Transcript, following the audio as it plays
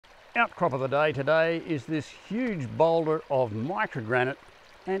Outcrop of the day today is this huge boulder of microgranite,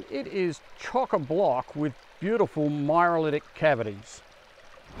 and it is chock-a-block with beautiful miarolitic cavities.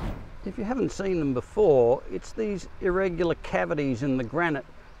 If you haven't seen them before, it's these irregular cavities in the granite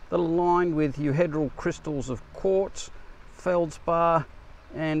that are lined with euhedral crystals of quartz, feldspar,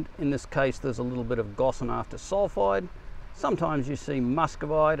 and in this case there's a little bit of gossan after sulfide. Sometimes you see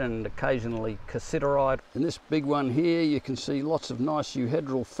muscovite and occasionally cassiterite. In this big one here you can see lots of nice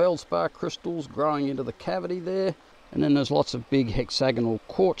euhedral feldspar crystals growing into the cavity there, and then there's lots of big hexagonal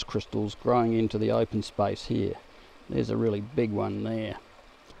quartz crystals growing into the open space here. There's a really big one there.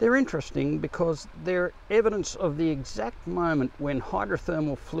 They're interesting because they're evidence of the exact moment when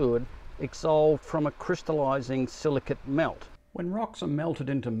hydrothermal fluid exsolved from a crystallizing silicate melt. When rocks are melted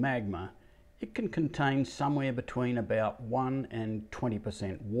into magma, it can contain somewhere between about 1 and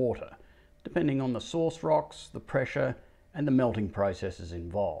 20% water, depending on the source rocks, the pressure, and the melting processes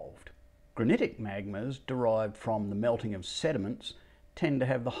involved. Granitic magmas derived from the melting of sediments tend to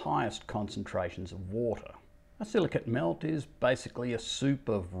have the highest concentrations of water. A silicate melt is basically a soup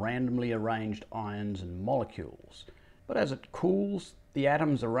of randomly arranged ions and molecules, but as it cools, the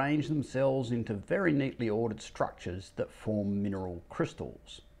atoms arrange themselves into very neatly ordered structures that form mineral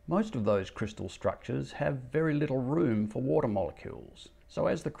crystals. Most of those crystal structures have very little room for water molecules, so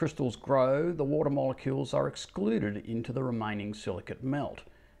as the crystals grow, the water molecules are excluded into the remaining silicate melt,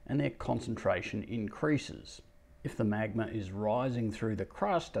 and their concentration increases. If the magma is rising through the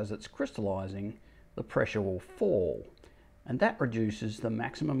crust as it's crystallizing, the pressure will fall, and that reduces the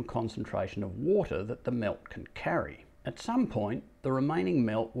maximum concentration of water that the melt can carry. At some point, the remaining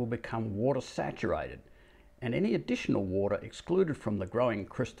melt will become water saturated, and any additional water excluded from the growing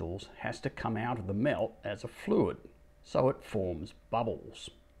crystals has to come out of the melt as a fluid, so it forms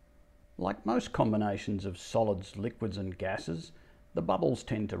bubbles. Like most combinations of solids, liquids and gases, the bubbles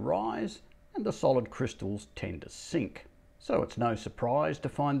tend to rise and the solid crystals tend to sink. So it's no surprise to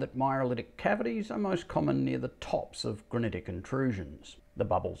find that miarolitic cavities are most common near the tops of granitic intrusions. The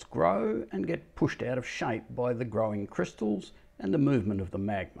bubbles grow and get pushed out of shape by the growing crystals and the movement of the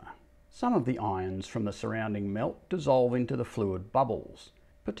magma. Some of the ions from the surrounding melt dissolve into the fluid bubbles,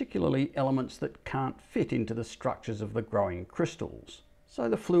 particularly elements that can't fit into the structures of the growing crystals. So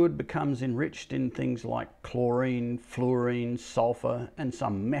the fluid becomes enriched in things like chlorine, fluorine, sulfur, and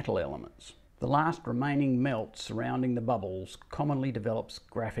some metal elements. The last remaining melt surrounding the bubbles commonly develops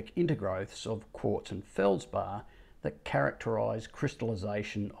graphic intergrowths of quartz and feldspar that characterize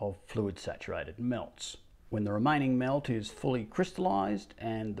crystallization of fluid-saturated melts. When the remaining melt is fully crystallized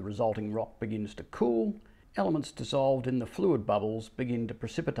and the resulting rock begins to cool, elements dissolved in the fluid bubbles begin to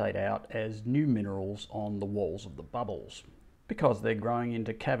precipitate out as new minerals on the walls of the bubbles. Because they're growing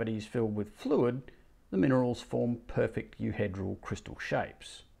into cavities filled with fluid, the minerals form perfect euhedral crystal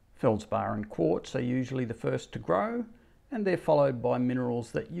shapes. Feldspar and quartz are usually the first to grow, and they're followed by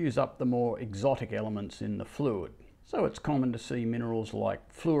minerals that use up the more exotic elements in the fluid. So it's common to see minerals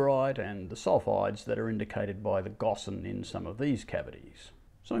like fluorite and the sulfides that are indicated by the gossan in some of these cavities.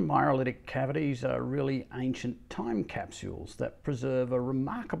 So miarolitic cavities are really ancient time capsules that preserve a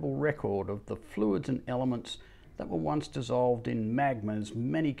remarkable record of the fluids and elements that were once dissolved in magmas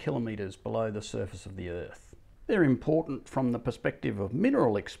many kilometres below the surface of the Earth. They're important from the perspective of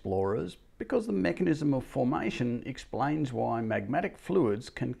mineral explorers because the mechanism of formation explains why magmatic fluids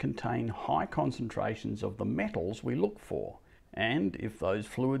can contain high concentrations of the metals we look for. And if those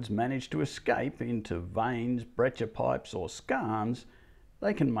fluids manage to escape into veins, breccia pipes or skarns,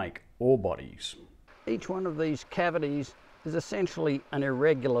 they can make ore bodies. Each one of these cavities is essentially an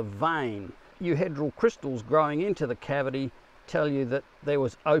irregular vein. Euhedral crystals growing into the cavity tell you that there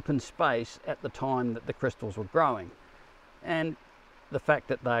was open space at the time that the crystals were growing. And the fact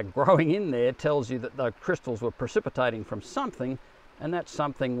that they're growing in there tells you that the crystals were precipitating from something, and that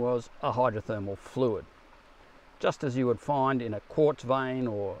something was a hydrothermal fluid, just as you would find in a quartz vein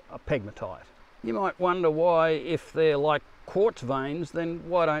or a pegmatite. You might wonder why, if they're like quartz veins, then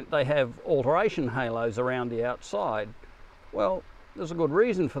why don't they have alteration halos around the outside? Well, there's a good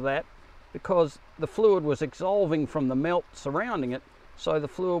reason for that, because the fluid was exsolving from the melt surrounding it, so the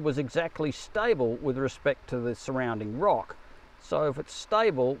fluid was exactly stable with respect to the surrounding rock. So if it's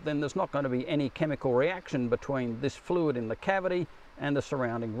stable, then there's not going to be any chemical reaction between this fluid in the cavity and the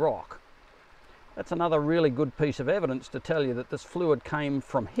surrounding rock. That's another really good piece of evidence to tell you that this fluid came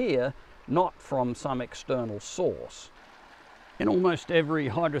from here, not from some external source. In almost every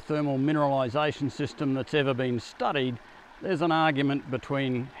hydrothermal mineralization system that's ever been studied, there's an argument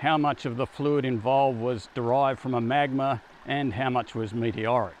between how much of the fluid involved was derived from a magma and how much was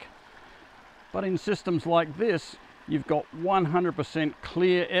meteoric. But in systems like this, you've got 100%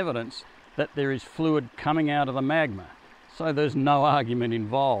 clear evidence that there is fluid coming out of the magma. So there's no argument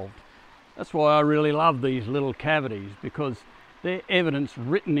involved. That's why I really love these little cavities, because they're evidence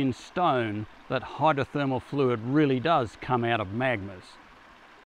written in stone that hydrothermal fluid really does come out of magmas.